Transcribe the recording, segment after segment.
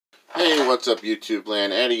Hey, what's up, YouTube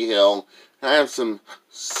land? Eddie Hill. I have some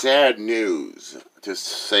sad news to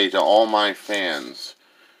say to all my fans.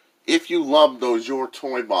 If you love those Your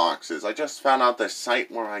Toy boxes, I just found out the site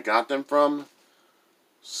where I got them from.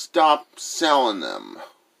 Stop selling them.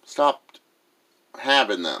 Stop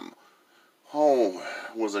having them. Oh,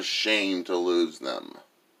 it was a shame to lose them.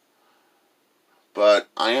 But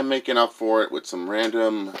I am making up for it with some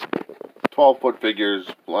random 12-foot figures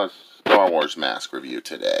plus Star Wars mask review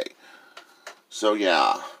today. So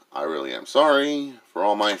yeah, I really am sorry for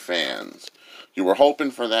all my fans. You were hoping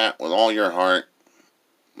for that with all your heart.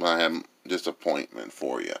 I have disappointment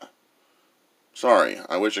for you. Sorry,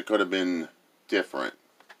 I wish it could have been different.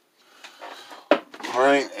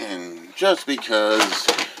 Alright, and just because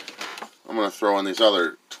I'm going to throw in this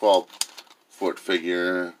other 12-foot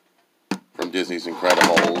figure from Disney's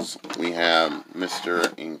Incredibles. We have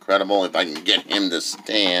Mr. Incredible. If I can get him to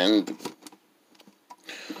stand.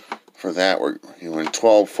 For that, we're doing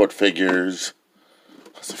 12-foot figures,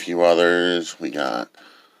 plus a few others. We got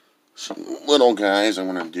some little guys I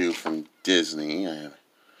want to do from Disney. I have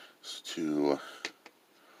to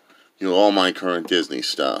do all my current Disney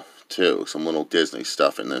stuff, too. Some little Disney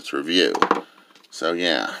stuff in this review. So,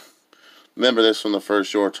 yeah. Remember this from the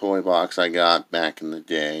first Your Toy box I got back in the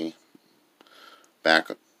day. Back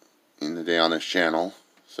in the day on this channel.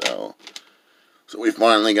 So we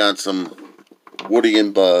finally got some Woody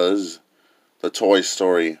and Buzz, the Toy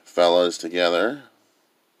Story fellas together,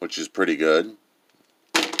 which is pretty good.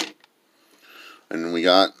 And we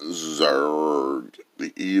got Zurg,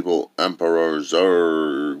 the evil Emperor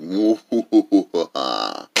Zurg.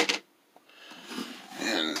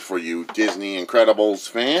 And for you Disney Incredibles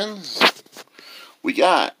fans, we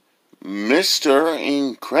got Mr.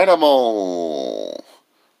 Incredible,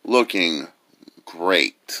 looking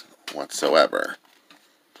great whatsoever.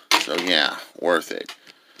 So yeah, worth it.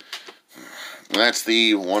 That's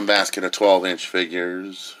the one basket of 12-inch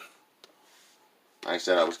figures. I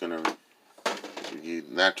said I was going to review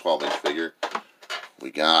that 12-inch figure.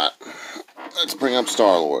 We got, let's bring up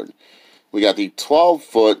Star-Lord. We got the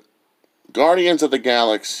 12-foot Guardians of the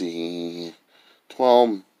Galaxy,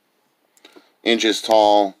 12 inches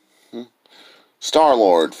tall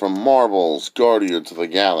Star-Lord from Marvel's Guardians of the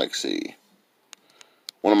Galaxy.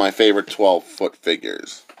 One of my favorite 12-foot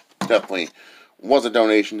figures. Definitely was a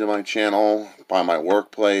donation to my channel by my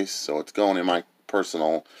workplace, so it's going in my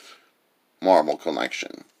personal Marvel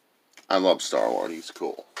collection. I love Star-Lord, he's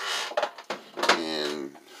cool.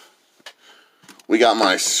 And we got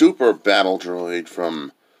my super battle droid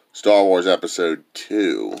from Star Wars Episode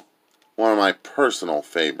 2. One of my personal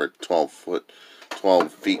favorite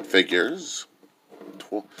 12 feet figures.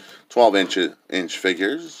 12-inch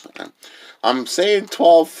figures. I'm saying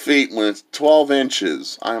 12 feet when it's 12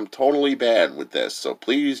 inches. I am totally bad with this, so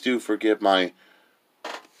please do forgive my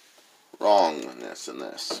wrongness in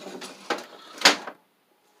this.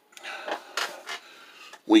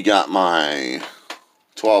 We got my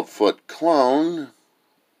 12-foot clone,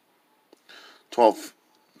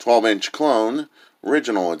 12-inch clone,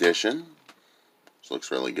 original edition. This looks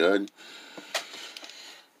really good.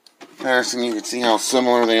 Comparison, you can see how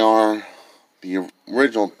similar they are. The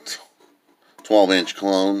original 12-inch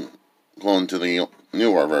clone to the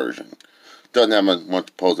newer version. Doesn't have as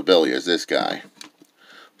much posability as this guy.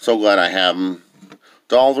 So glad I have him.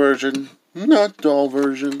 Doll version, not doll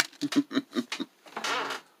version.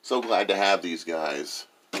 So glad to have these guys.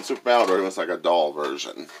 And Super Battle Droid looks like a doll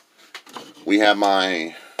version. We have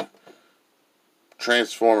my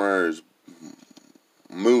Transformers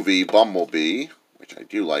movie Bumblebee, which I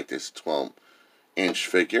do like this 12-inch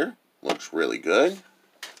figure. Looks really good.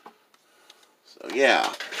 So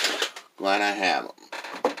yeah, glad I have them.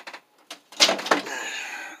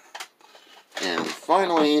 And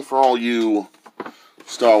finally, for all you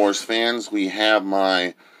Star Wars fans, we have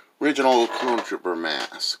my original Clone Trooper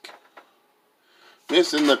mask.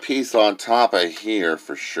 Missing the piece on top of here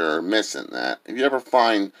for sure. Missing that. If you ever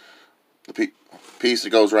find the piece that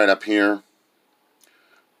goes right up here,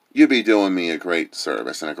 you'd be doing me a great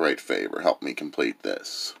service and a great favor. Help me complete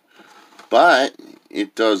this. But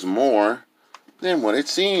it does more than what it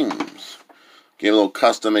seems. Give a little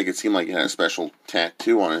custom, make it seem like he had a special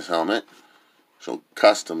tattoo on his helmet. So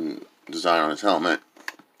custom design on his helmet.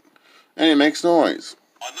 And it makes noise.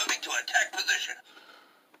 I'm moving to attack position.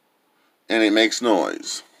 And it makes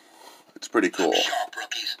noise. It's pretty cool. Sharp,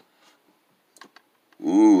 rookies.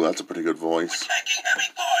 Ooh, that's a pretty good voice. Attacking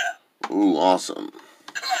heavy fire. Ooh, awesome.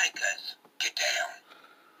 Clankers, get down.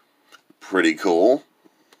 Pretty cool.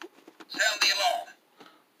 Sound the alarm.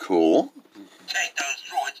 Cool. Take those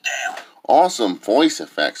droids down. Awesome voice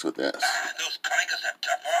effects with this. Those clankers have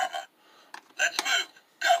tough armor. Let's move.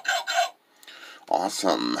 Go, go, go.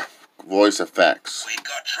 Awesome voice effects. We've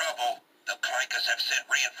got trouble. The clankers have sent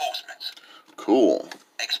reinforcements. Cool.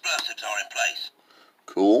 Explosives are in place.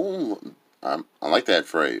 Cool. I like that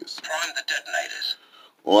phrase. Prime the detonators.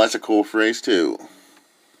 Well, that's a cool phrase, too.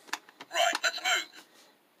 Right, let's move.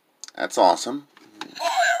 That's awesome.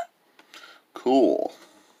 Fire! Cool.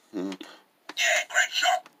 Yeah, great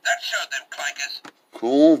shot. That showed them clankers.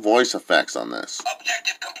 Cool voice effects on this.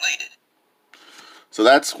 Objective completed. So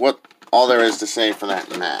that's all there is to say for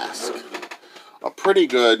that mask. A pretty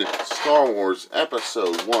good Star Wars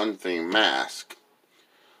Episode 1 theme mask.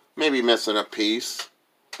 Maybe missing a piece,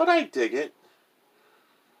 but I dig it.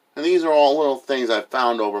 And these are all little things I've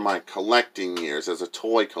found over my collecting years as a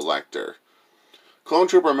toy collector. Clone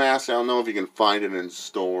Trooper mask, I don't know if you can find it in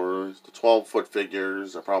stores. The 12-foot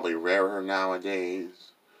figures are probably rarer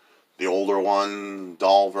nowadays. The older one,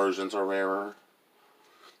 doll versions are rarer.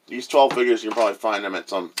 These 12 figures, you can probably find them at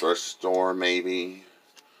some thrift store, maybe.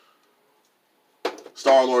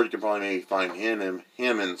 Star-Lord, you can probably maybe find him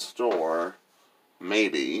in store.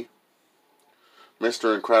 Maybe.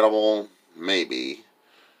 Mr. Incredible, maybe.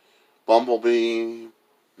 Bumblebee,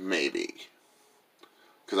 maybe.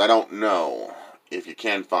 Because I don't know if you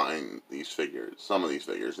can find these figures, some of these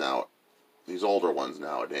figures now, these older ones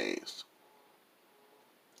nowadays.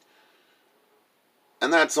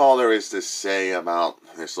 And that's all there is to say about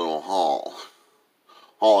this little haul.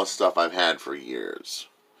 Haul of stuff I've had for years.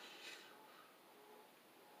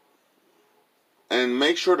 And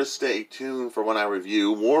make sure to stay tuned for when I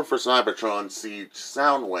review War for Cybertron Siege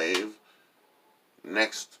Soundwave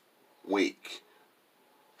next week.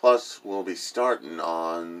 Plus, we'll be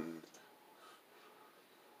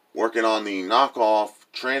working on the knockoff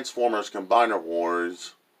Transformers Combiner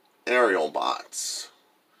Wars aerial bots.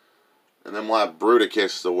 And then we'll have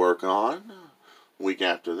Bruticus to work on a week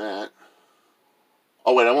after that.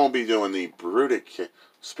 Oh wait, I won't be doing the Bruticus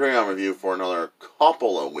Spirion review for another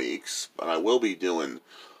couple of weeks, but I will be doing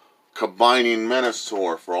Combining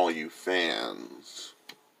Menasor for all you fans.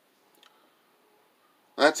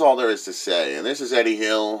 That's all there is to say. And this is Eddie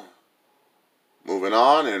Hill. Moving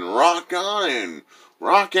on and rock out.